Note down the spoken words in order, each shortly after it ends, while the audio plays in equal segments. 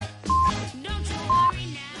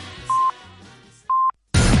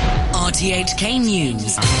RTHK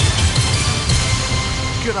News.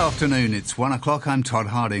 Good afternoon, it's 1 o'clock, I'm Todd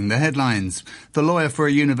Harding. The headlines. The lawyer for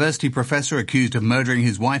a university professor accused of murdering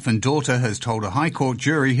his wife and daughter has told a High Court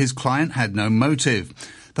jury his client had no motive.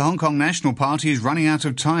 The Hong Kong National Party is running out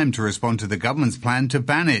of time to respond to the government's plan to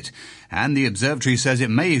ban it. And the observatory says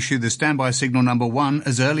it may issue the standby signal number 1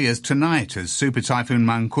 as early as tonight as Super Typhoon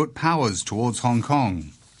Mangkhut powers towards Hong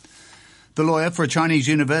Kong. The lawyer for a Chinese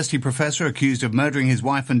university professor accused of murdering his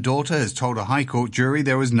wife and daughter has told a High Court jury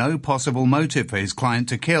there was no possible motive for his client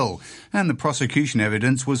to kill, and the prosecution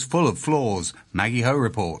evidence was full of flaws. Maggie Ho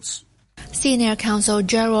reports. Senior counsel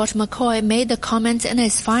Gerald McCoy made the comments in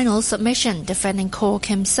his final submission defending Ko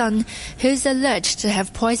Kim Sun, who is alleged to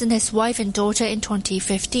have poisoned his wife and daughter in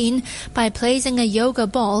 2015 by placing a yoga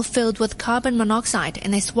ball filled with carbon monoxide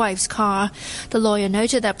in his wife's car. The lawyer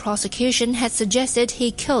noted that prosecution had suggested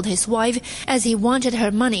he killed his wife as he wanted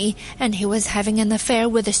her money and he was having an affair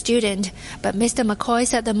with a student. But Mr. McCoy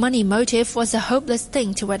said the money motive was a hopeless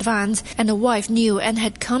thing to advance, and the wife knew and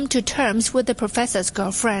had come to terms with the professor's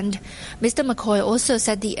girlfriend. Mr. McCoy also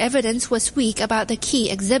said the evidence was weak about the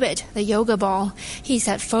key exhibit, the yoga ball. He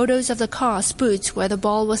said photos of the car's boots where the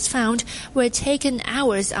ball was found were taken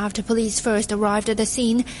hours after police first arrived at the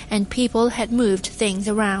scene and people had moved things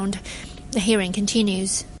around. The hearing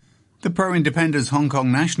continues. The pro-independence Hong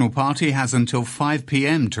Kong National Party has until 5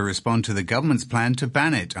 p.m. to respond to the government's plan to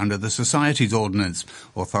ban it under the Societies Ordinance.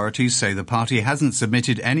 Authorities say the party hasn't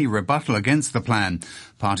submitted any rebuttal against the plan.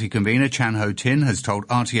 Party convener Chan Ho Tin has told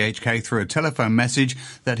RTHK through a telephone message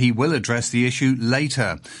that he will address the issue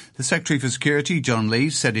later. The Secretary for Security, John Lee,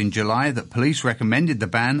 said in July that police recommended the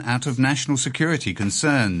ban out of national security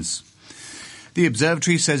concerns. The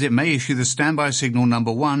observatory says it may issue the standby signal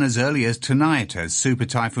number 1 as early as tonight as Super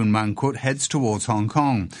Typhoon Mangkhut heads towards Hong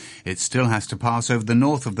Kong. It still has to pass over the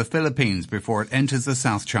north of the Philippines before it enters the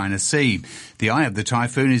South China Sea. The eye of the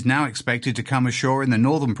typhoon is now expected to come ashore in the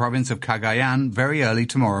northern province of Cagayan very early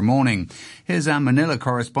tomorrow morning. Here's our Manila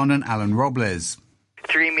correspondent Alan Robles.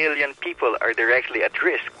 3 million people are directly at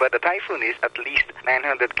risk, but the typhoon is at least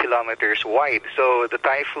 900 kilometers wide, so the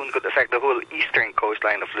typhoon could affect the whole eastern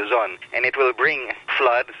coastline of Luzon, and it will bring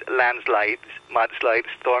floods, landslides, mudslides,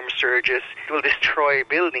 storm surges. It will destroy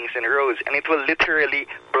buildings and roads, and it will literally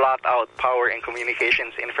blot out power and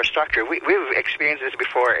communications infrastructure. We've experienced this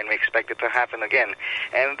before, and we expect it to happen again.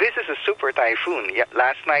 And this is a super typhoon.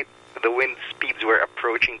 Last night, the wind speeds were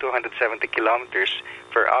approaching 270 kilometers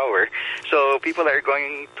per hour. So people are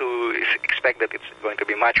going to expect that it's going to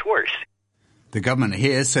be much worse. The government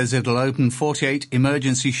here says it'll open 48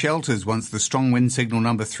 emergency shelters once the strong wind signal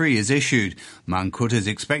number 3 is issued. Mangkhut is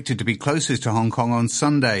expected to be closest to Hong Kong on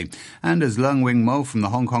Sunday. And as Leung Wing Mo from the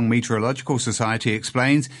Hong Kong Meteorological Society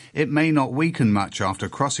explains, it may not weaken much after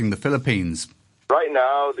crossing the Philippines. Right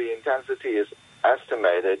now, the intensity is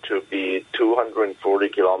estimated to be 240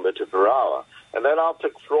 kilometers per hour. And then after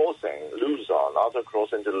crossing Luzon, after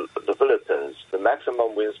crossing the Philippines, the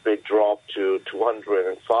maximum wind speed dropped to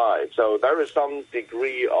 205. So there is some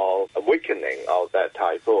degree of weakening of that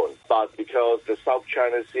typhoon. But because the South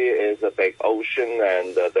China Sea is a big ocean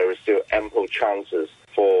and there is still ample chances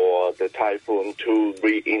for the typhoon to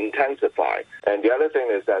re-intensify. And the other thing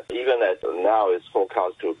is that even at now it's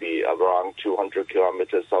forecast to be around 200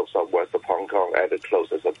 kilometers south-southwest of Hong Kong at the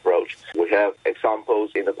closest approach. We have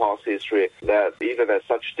examples in the past history that even at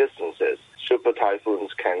such distances, super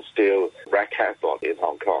typhoons can still wreak havoc in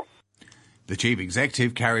Hong Kong. The Chief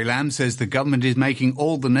Executive, Carrie Lam, says the government is making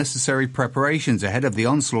all the necessary preparations ahead of the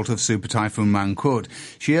onslaught of Super Typhoon Mangkhut.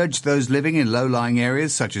 She urged those living in low-lying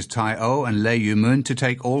areas such as Tai O and Lei Yu Mun to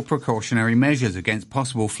take all precautionary measures against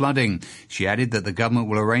possible flooding. She added that the government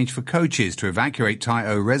will arrange for coaches to evacuate Tai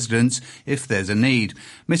O residents if there's a need.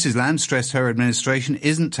 Mrs. Lam stressed her administration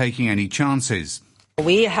isn't taking any chances.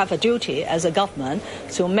 We have a duty as a government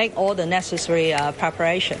to make all the necessary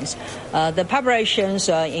preparations. The preparations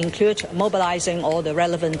include mobilizing all the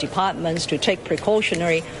relevant departments to take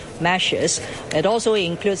precautionary measures. It also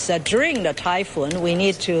includes that during the typhoon, we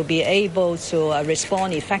need to be able to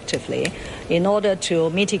respond effectively in order to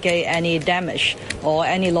mitigate any damage or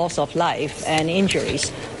any loss of life and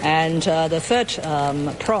injuries. And the third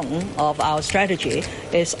prong of our strategy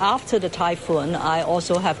is after the typhoon, I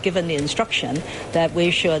also have given the instruction that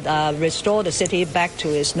we should restore the city back to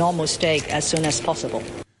its normal state as soon as possible.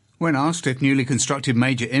 When asked if newly constructed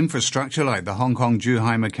major infrastructure like the Hong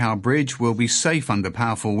Kong-Zhuhai-Macau Bridge will be safe under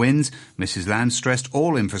powerful winds, Mrs. Lam stressed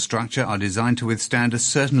all infrastructure are designed to withstand a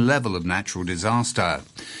certain level of natural disaster.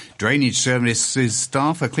 Drainage services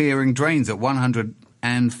staff are clearing drains at 100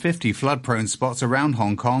 and 50 flood-prone spots around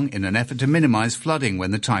Hong Kong in an effort to minimise flooding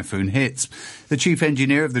when the typhoon hits. The chief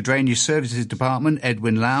engineer of the Drainage Services Department,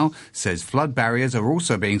 Edwin Lau, says flood barriers are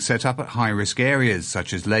also being set up at high-risk areas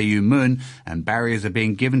such as Lei Yu Mun, and barriers are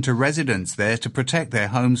being given to residents there to protect their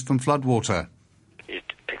homes from floodwater. It's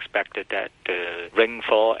expected that the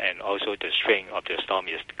rainfall and also the strength of the storm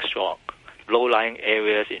is strong. Low-lying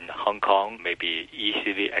areas in Hong Kong may be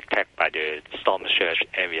easily attacked by the storm surge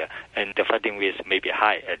area, and the flooding risk may be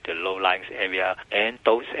high at the low-lying area, and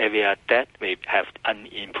those areas that may have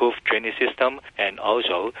unimproved drainage system, and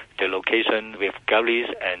also the location with gullies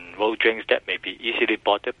and road drains that may be easily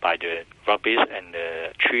blocked by the rubbish and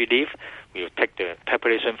the tree leaf. We will take the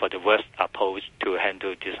preparation for the worst approach to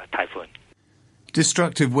handle this typhoon.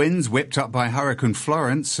 Destructive winds whipped up by Hurricane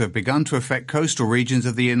Florence have begun to affect coastal regions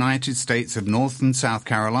of the United States of North and South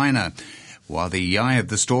Carolina. While the eye of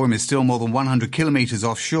the storm is still more than 100 kilometers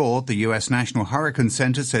offshore, the U.S. National Hurricane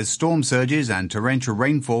Center says storm surges and torrential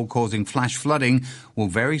rainfall causing flash flooding will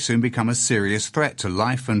very soon become a serious threat to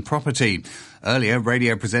life and property. Earlier,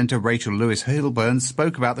 radio presenter Rachel Lewis-Hilburn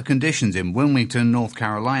spoke about the conditions in Wilmington, North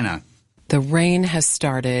Carolina. The rain has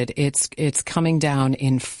started. It's coming down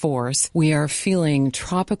in force. We are feeling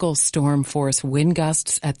tropical storm force wind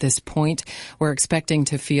gusts at this point. We're expecting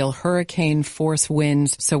to feel hurricane force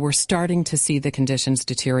winds, so we're starting to see the conditions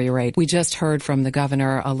deteriorate. We just heard from the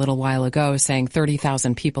governor a little while ago saying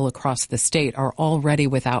 30,000 people across the state are already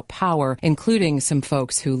without power, including some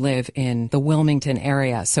folks who live in the Wilmington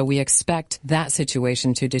area. So we expect that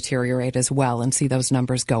situation to deteriorate as well and see those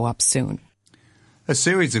numbers go up soon. A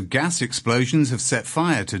series of gas explosions have set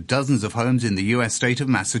fire to dozens of homes in the U.S. state of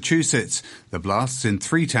Massachusetts. The blasts in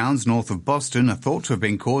 3 towns north of Boston are thought to have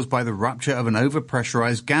been caused by the rupture of an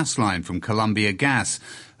overpressurized gas line from Columbia Gas.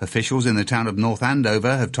 Officials in the town of North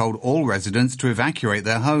Andover have told all residents to evacuate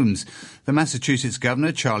their homes. The Massachusetts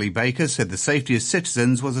governor, Charlie Baker, said the safety of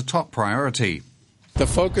citizens was a top priority. The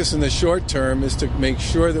focus in the short term is to make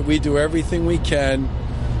sure that we do everything we can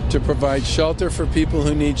to provide shelter for people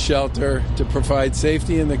who need shelter, to provide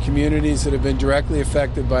safety in the communities that have been directly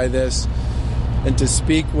affected by this, and to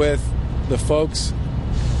speak with the folks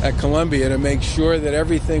at Columbia to make sure that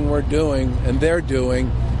everything we're doing and they're doing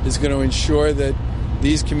is going to ensure that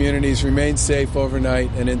these communities remain safe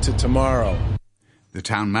overnight and into tomorrow. The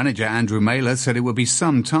town manager, Andrew Mailer, said it would be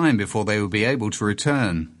some time before they would be able to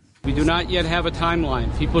return. We do not yet have a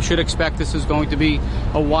timeline. People should expect this is going to be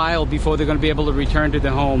a while before they're going to be able to return to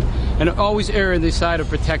their home. And always err on the side of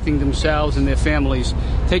protecting themselves and their families.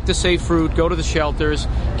 Take the safe route, go to the shelters,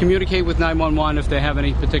 communicate with 911 if they have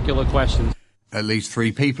any particular questions. At least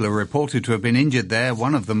 3 people are reported to have been injured there,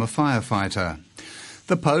 one of them a firefighter.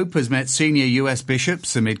 The Pope has met senior U.S.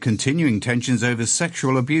 bishops amid continuing tensions over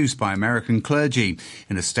sexual abuse by American clergy.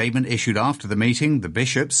 In a statement issued after the meeting, the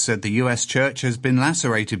bishops said the U.S. Church has been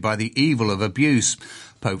lacerated by the evil of abuse.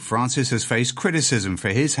 Pope Francis has faced criticism for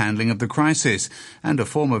his handling of the crisis, and a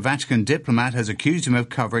former Vatican diplomat has accused him of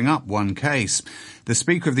covering up one case. The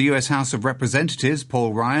Speaker of the U.S. House of Representatives,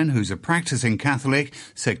 Paul Ryan, who's a practicing Catholic,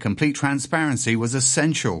 said complete transparency was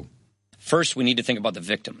essential. First, we need to think about the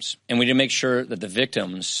victims, and we need to make sure that the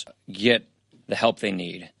victims get the help they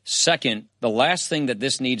need. Second, the last thing that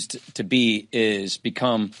this needs to be is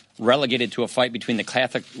become relegated to a fight between the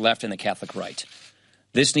Catholic left and the Catholic right.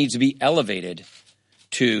 This needs to be elevated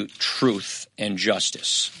to truth and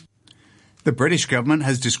justice. The British government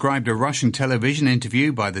has described a Russian television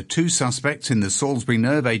interview by the 2 suspects in the Salisbury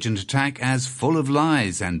nerve agent attack as full of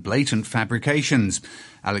lies and blatant fabrications.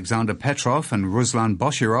 Alexander Petrov and Ruslan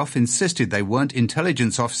Boshirov insisted they weren't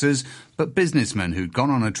intelligence officers, but businessmen who'd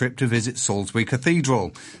gone on a trip to visit Salisbury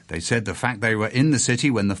Cathedral. They said the fact they were in the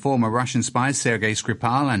city when the former Russian spy Sergei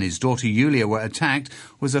Skripal and his daughter Yulia were attacked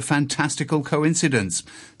was a fantastical coincidence.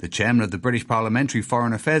 The chairman of the British Parliamentary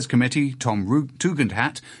Foreign Affairs Committee, Tom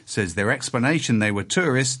Tugendhat, says their explanation they were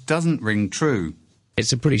tourists doesn't ring true.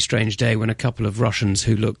 It's a pretty strange day when a couple of Russians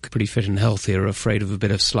who look pretty fit and healthy are afraid of a bit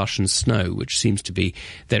of slush and snow, which seems to be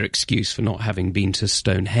their excuse for not having been to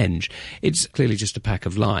Stonehenge. It's clearly just a pack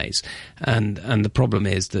of lies. And the problem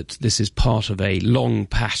is that this is part of a long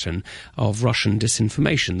pattern of Russian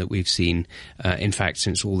disinformation that we've seen, in fact,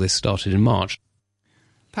 since all this started in March.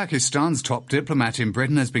 Pakistan's top diplomat in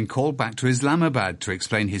Britain has been called back to Islamabad to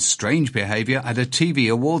explain his strange behaviour at a TV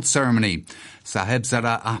awards ceremony.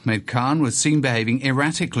 Sahebzada Ahmed Khan was seen behaving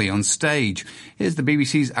erratically on stage. Here's the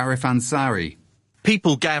BBC's Arif Ansari.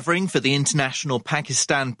 People gathering for the International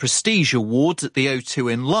Pakistan Prestige Awards at the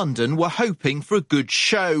O2 in London were hoping for a good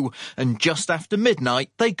show, and just after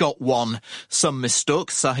midnight they got one. Some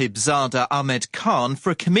mistook Sahibzada Ahmed Khan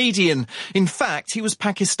for a comedian. In fact, he was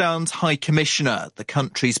Pakistan's High Commissioner, the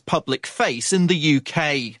country's public face in the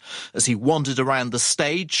UK. As he wandered around the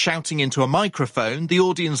stage shouting into a microphone, the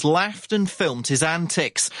audience laughed and filmed his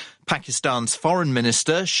antics. Pakistan's Foreign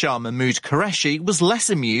Minister Shah Mahmood Qureshi was less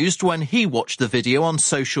amused when he watched the video on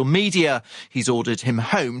social media. He's ordered him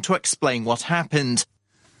home to explain what happened.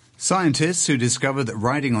 Scientists who discovered that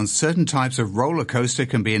riding on certain types of roller coaster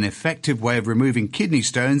can be an effective way of removing kidney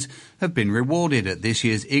stones have been rewarded at this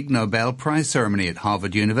year's Ig Nobel Prize ceremony at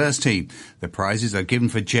Harvard University. The prizes are given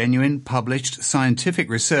for genuine, published scientific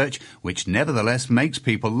research, which nevertheless makes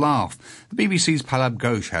people laugh. The BBC's Palab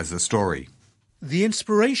Ghosh has the story. The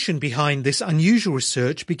inspiration behind this unusual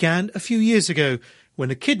research began a few years ago when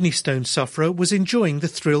a kidney stone sufferer was enjoying the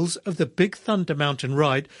thrills of the Big Thunder Mountain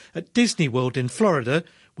ride at Disney World in Florida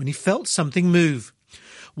when he felt something move.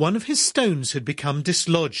 One of his stones had become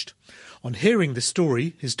dislodged. On hearing the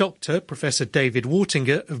story, his doctor, Professor David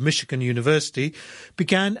Wartinger of Michigan University,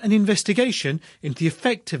 began an investigation into the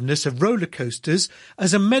effectiveness of roller coasters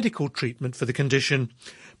as a medical treatment for the condition.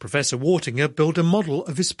 Professor Wartinger built a model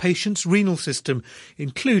of his patient's renal system,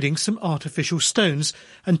 including some artificial stones,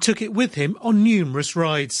 and took it with him on numerous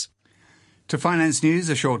rides. To finance news,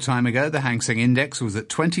 a short time ago, the Hang Seng Index was at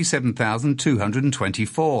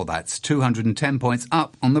 27,224. That's 210 points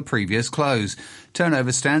up on the previous close.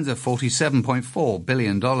 Turnover stands at $47.4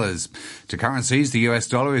 billion. To currencies, the US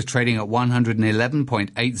dollar is trading at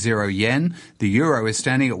 111.80 yen. The euro is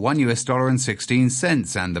standing at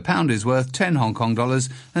 $1.16, and the pound is worth 10 Hong Kong dollars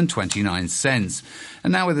and 29 cents.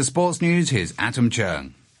 And now with the sports news, here's Atom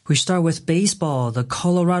Cheung. We start with baseball. The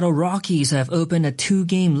Colorado Rockies have opened a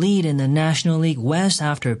 2-game lead in the National League West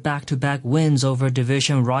after back-to-back wins over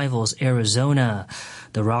division rivals Arizona.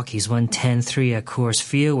 The Rockies won 10-3 at Coors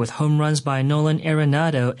Field with home runs by Nolan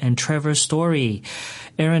Arenado and Trevor Story.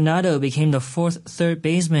 Arenado became the fourth third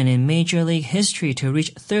baseman in Major League history to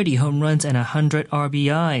reach 30 home runs and 100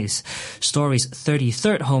 RBIs. Story's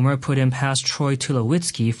 33rd homer put him past Troy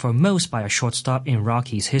Tulowitzki for most by a shortstop in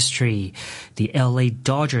Rockies history. The LA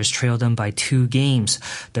Dodgers trailed them by 2 games.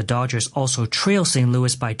 The Dodgers also trailed St.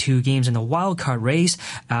 Louis by 2 games in the wildcard race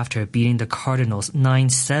after beating the Cardinals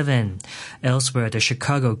 9-7. Elsewhere, the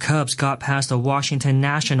Chicago Cubs got past the Washington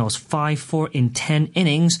Nationals 5-4 in 10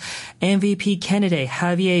 innings. MVP candidate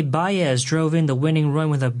Javier Baez drove in the winning run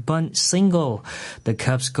with a bunt single. The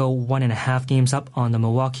Cubs go 1.5 games up on the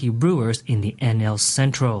Milwaukee Brewers in the NL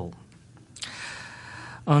Central.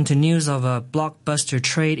 On to news of a blockbuster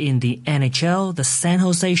trade in the NHL. The San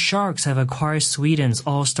Jose Sharks have acquired Sweden's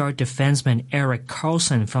all-star defenseman Erik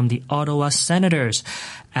Karlsson from the Ottawa Senators,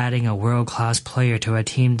 adding a world-class player to a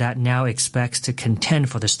team that now expects to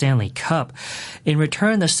contend for the Stanley Cup. In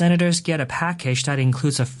return, the Senators get a package that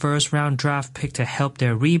includes a first-round draft pick to help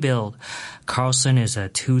their rebuild. Karlsson is a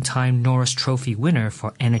 2-time Norris Trophy winner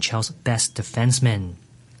for NHL's best defenseman.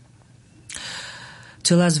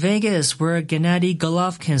 To Las Vegas, where Gennady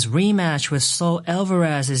Golovkin's rematch with Saul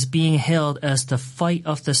Alvarez is being hailed as the fight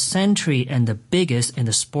of the century and the biggest in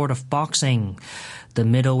the sport of boxing. The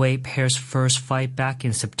middleweight pair's first fight back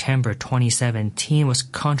in September 2017 was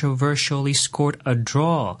controversially scored a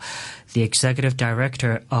draw. The executive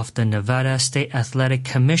director of the Nevada State Athletic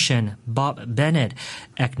Commission, Bob Bennett,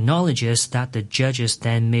 acknowledges that the judges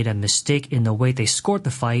then made a mistake in the way they scored the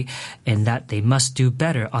fight and that they must do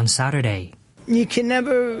better on Saturday. You can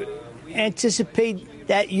never anticipate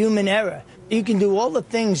that human error. You can do all the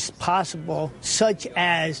things possible, such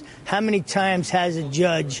as how many times has a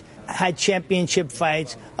judge had championship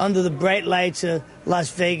fights under the bright lights of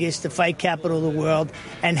Las Vegas, the fight capital of the world,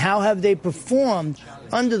 and how have they performed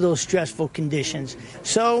under those stressful conditions.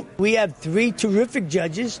 So we have 3 terrific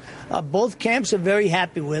judges. Both camps are very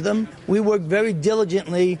happy with them. We work very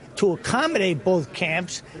diligently to accommodate both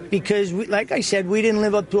camps because, like I said, we didn't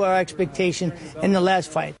live up to our expectation in the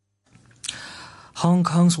last fight. Hong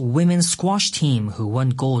Kong's women's squash team, who won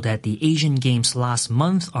gold at the Asian Games last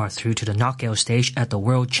month, are through to the knockout stage at the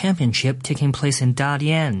World Championship taking place in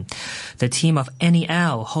Dalian. The team of Annie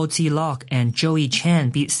Au, Ho Zi Lok, and Joey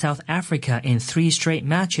Chan beat South Africa in 3 straight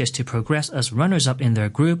matches to progress as runners-up in their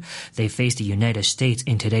group. They face the United States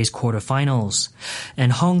in today's quarterfinals.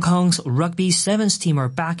 And Hong Kong's Rugby Sevens team are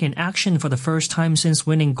back in action for the first time since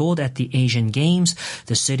winning gold at the Asian Games.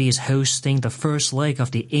 The city is hosting the first leg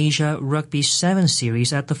of the Asia Rugby Sevens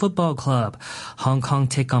series at the football club. Hong Kong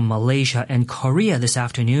take on Malaysia and Korea this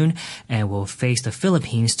afternoon and will face the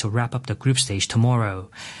Philippines to wrap up the group stage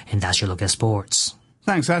tomorrow. And that's your look at sports.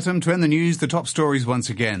 Thanks, Atom. To end the news, the top stories once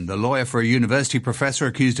again. The lawyer for a university professor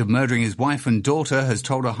accused of murdering his wife and daughter has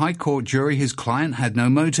told a High Court jury his client had no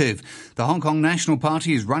motive. The Hong Kong National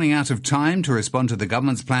Party is running out of time to respond to the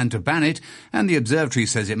government's plan to ban it, and the Observatory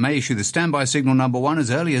says it may issue the standby signal number 1 as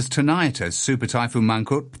early as tonight as Super Typhoon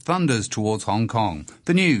Mangkhut thunders towards Hong Kong.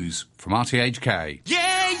 The news from RTHK.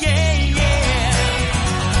 Yeah, yeah, yeah.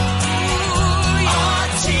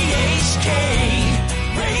 RTHK.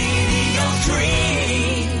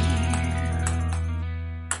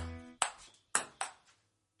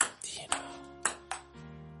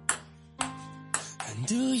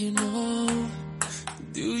 Do you know,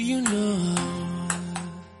 do you know,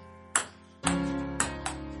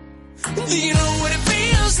 do you know what it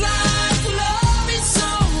feels like, loving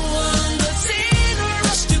someone that's in a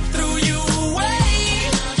rush to throw you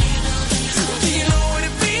away? Do you know what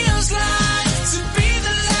it feels like to be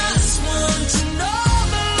the last one to know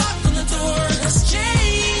the lock on the door has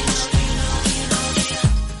changed?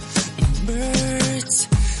 Birds,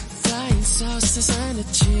 flying saucers and a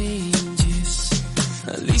change.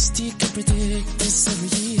 At least you can predict this every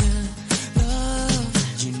year. Love,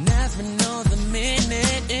 you never know the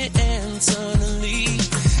minute and suddenly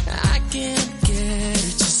I can't get her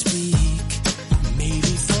to speak.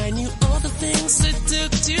 Maybe if I knew all the things it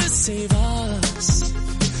took to save us,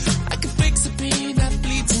 I could fix the pain that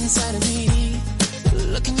bleeds inside of me.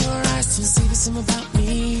 Look in your eyes to say the same about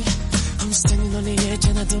me. I'm standing on the edge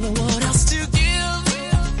and I don't know what else to give.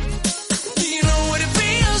 Do you know what it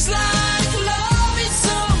feels like?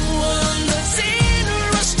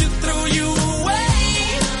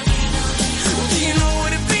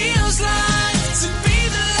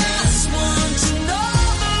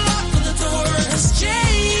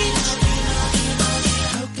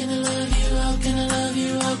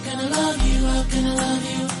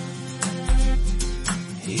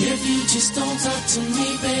 If you just don't talk to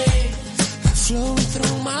me, babe, flow